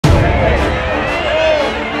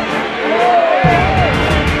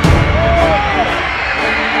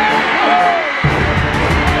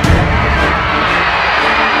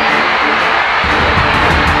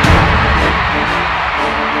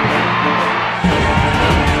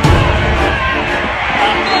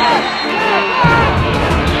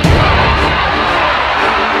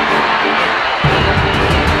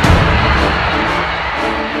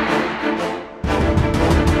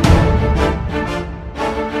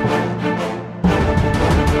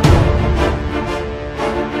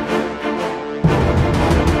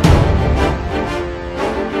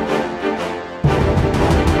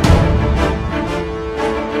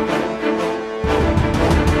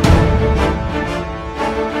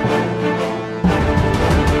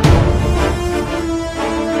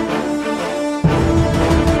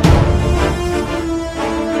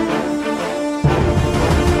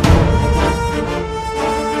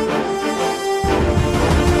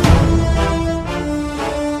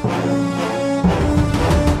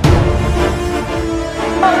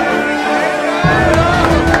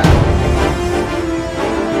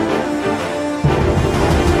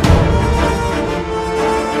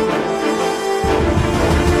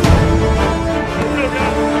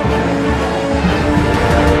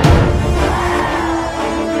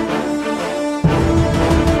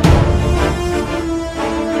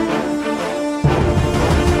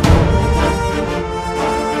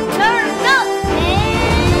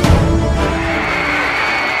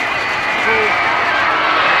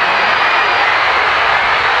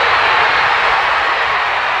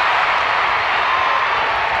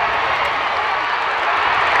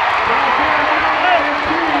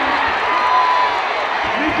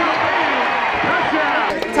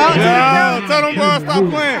No, tell them boys stop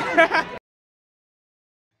playing.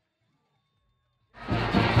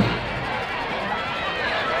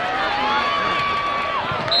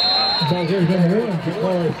 Ball carrier number 1,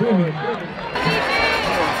 Ja'Cory Fleming.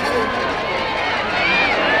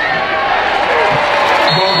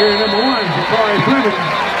 Ball carrier number 1, Ja'Cory Fleming.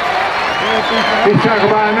 He's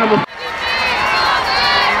tackled by number.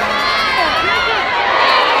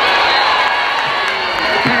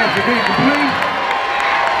 Pass is incomplete.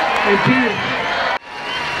 Intended.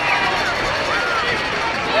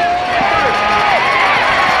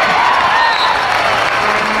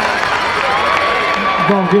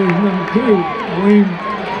 Ball carrier number 2, Greene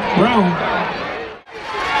Brown.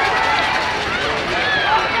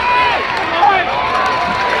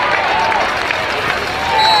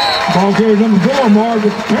 Ball carrier number 4,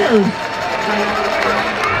 Marvin Harris.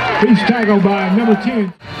 He's tackled by number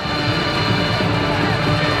 10.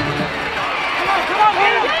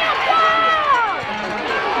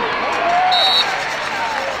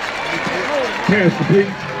 Pass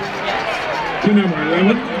complete to number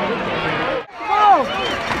 11.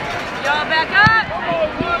 Y'all back up.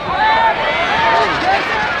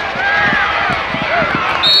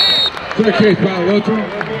 Good catch by Luttrell.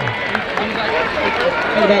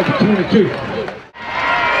 About the 22.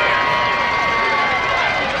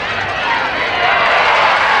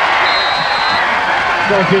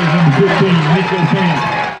 Ball carrier number 15, Nico Payne.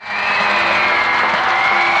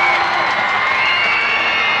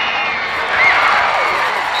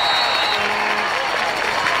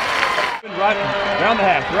 Right around the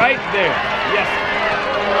half, right there. Yes.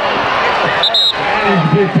 That is a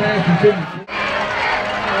big pass and finish.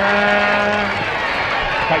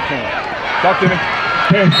 Tight turn. Talk to me.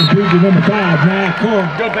 Pass complete to number 5, Nia Carr.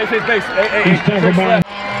 Good, base, base, base. Hey, He's tackled by.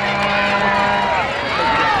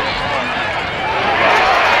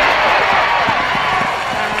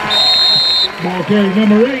 Ball carrier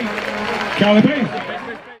number 8, Calipay.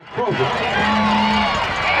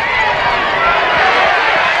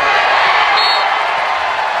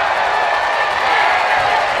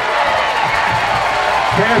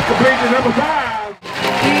 Pass complete to number 5.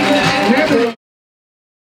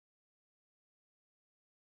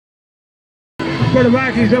 For the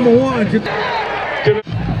Vikings, number 1.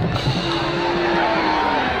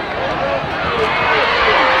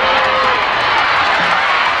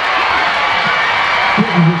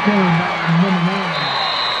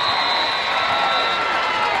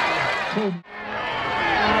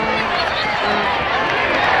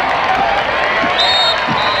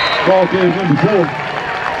 Ball carrier number 4,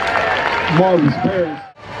 Marvis Paris.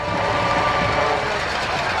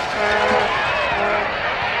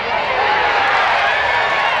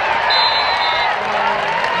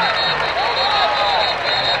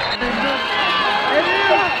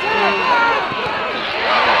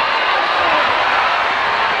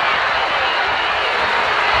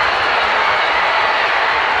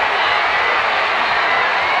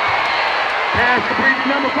 Pass complete to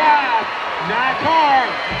number 5, Nia Carr.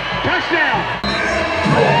 Touchdown.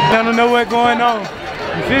 I don't know what's going on.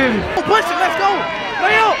 You feel me? Push it, let's go.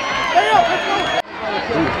 Lay up, let's go.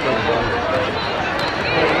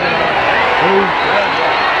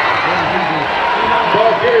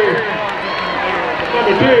 Ball carrier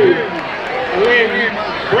number 2, Lynn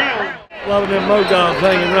Brown. A lot of them Modogs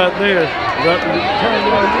hanging right there.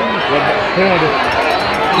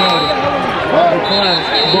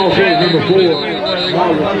 Ball carrier number 4,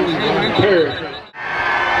 Marvin Harris.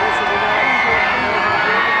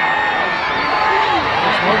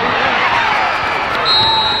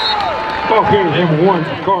 Ball carrier number 1,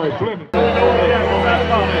 Ja'Cory Fleming.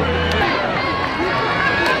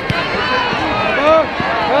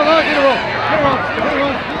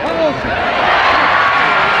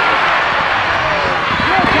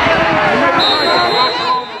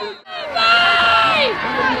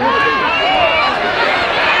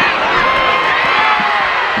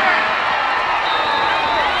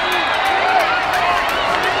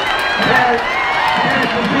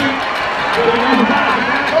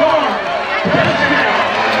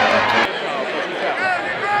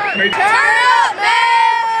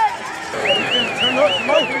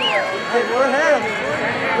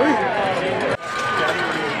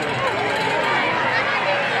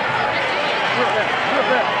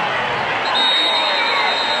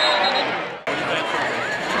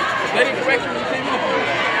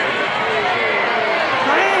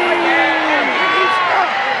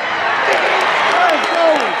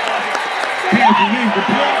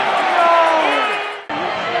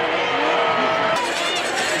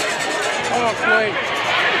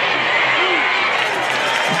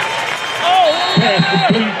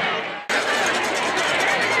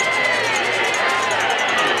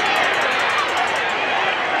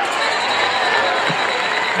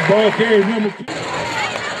 Ball carrier number 2.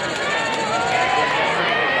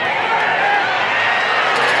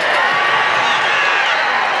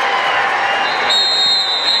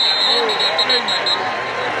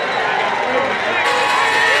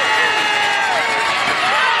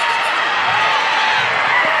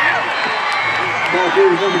 Ball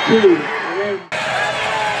carrier number 2.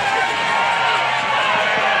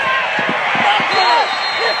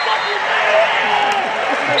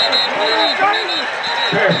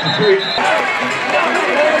 Pass complete.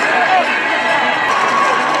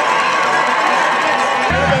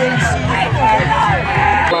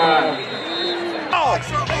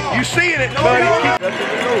 You seeing it, buddy?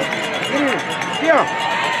 Yeah.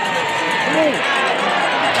 Come on.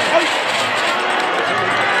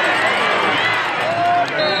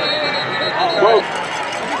 Whoa.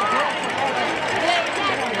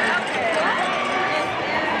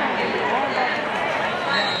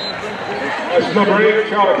 That's number 8,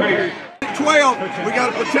 Charlie Pace. 12, we got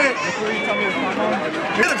to protect. We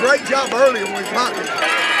did a great job earlier when we popped it.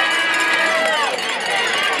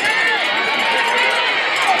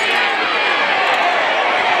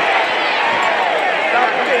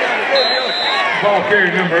 Ball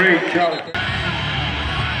carrier number 8, Charlie.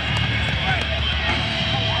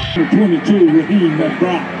 Number 22, Raheem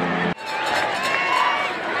McBride.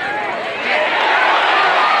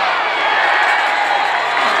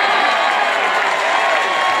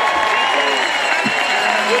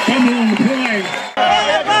 Coming on the play.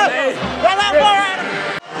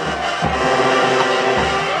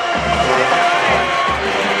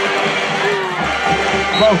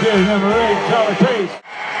 Ball carrier number 8, Charlie Pace.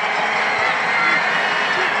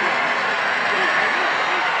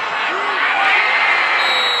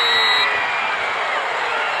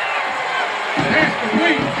 Pass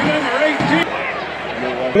complete to number 18.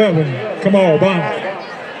 11, Kamal Bonner.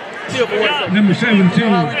 Number 17. Do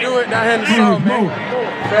it, now hand the song, man.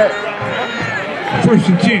 First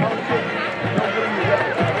and 10.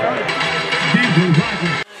 Deestroying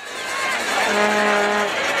Vikings.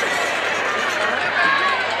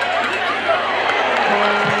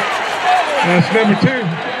 That's number 2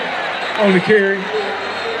 on the carry.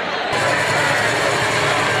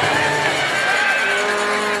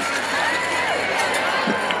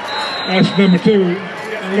 That's number 2,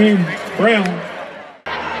 Lynn Brown.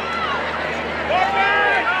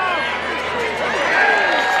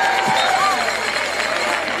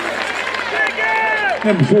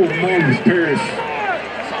 Number 4, Lowndes Paris.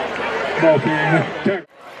 Ball carrier.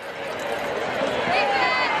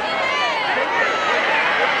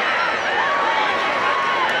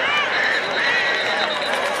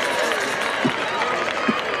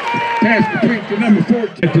 Pass complete to number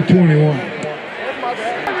 14 to 21.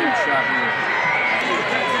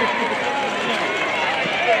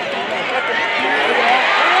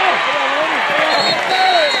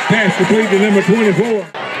 Pass complete to number 24.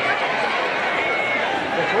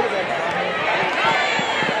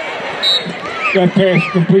 Got pass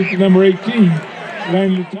complete to number 18.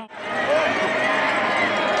 Landon Thomas.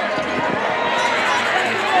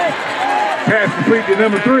 Pass complete to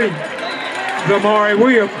number 3. Zamari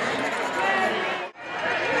Williams.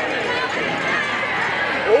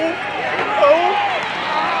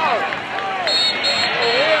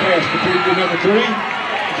 Pass complete to number 3.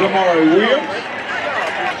 Zamari Williams.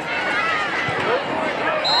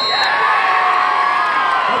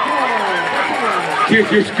 Kick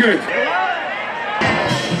is good.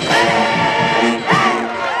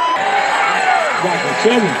 Rocket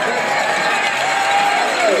 7.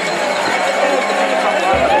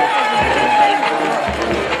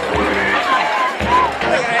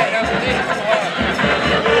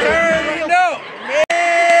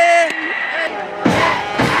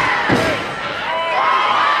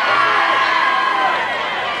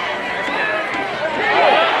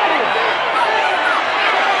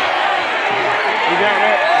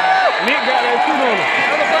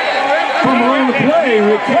 From around the play,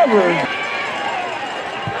 recovering.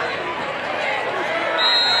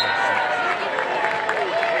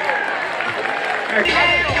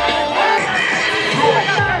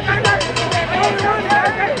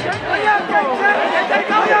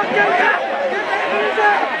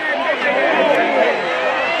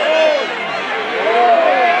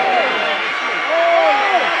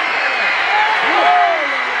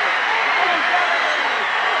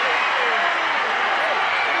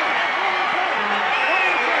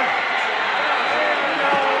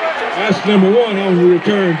 That's number 1 on the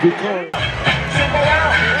return to Carl.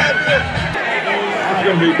 It's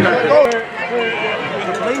going to be perfect.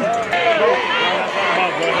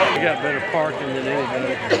 You got better parking than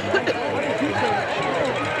anybody.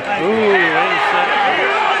 Ooh, wait a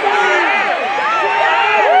second.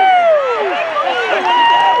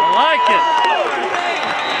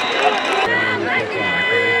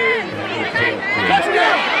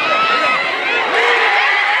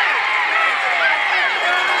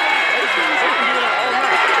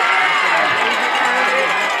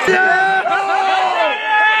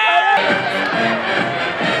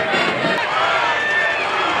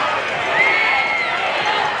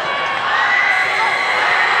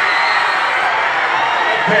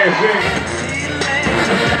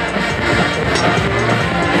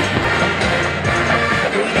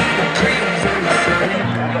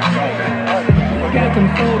 Got them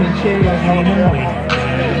folding chairs hanging away.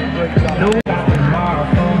 No tomorrow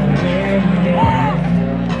from there.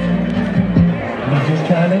 We just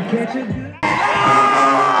trying to catch a good.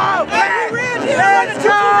 Let's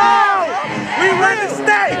go! We win the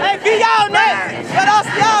state! Hey, be y'all next! Let us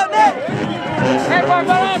y'all next! Hey, boy,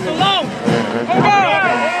 go on so long! Come on!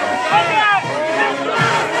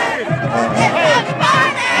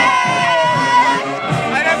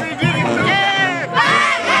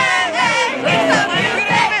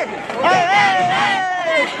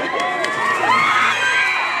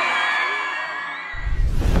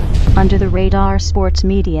 Under the Radar Sports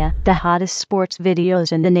Media, the hottest sports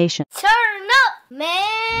videos in the nation. Turn up,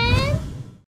 man!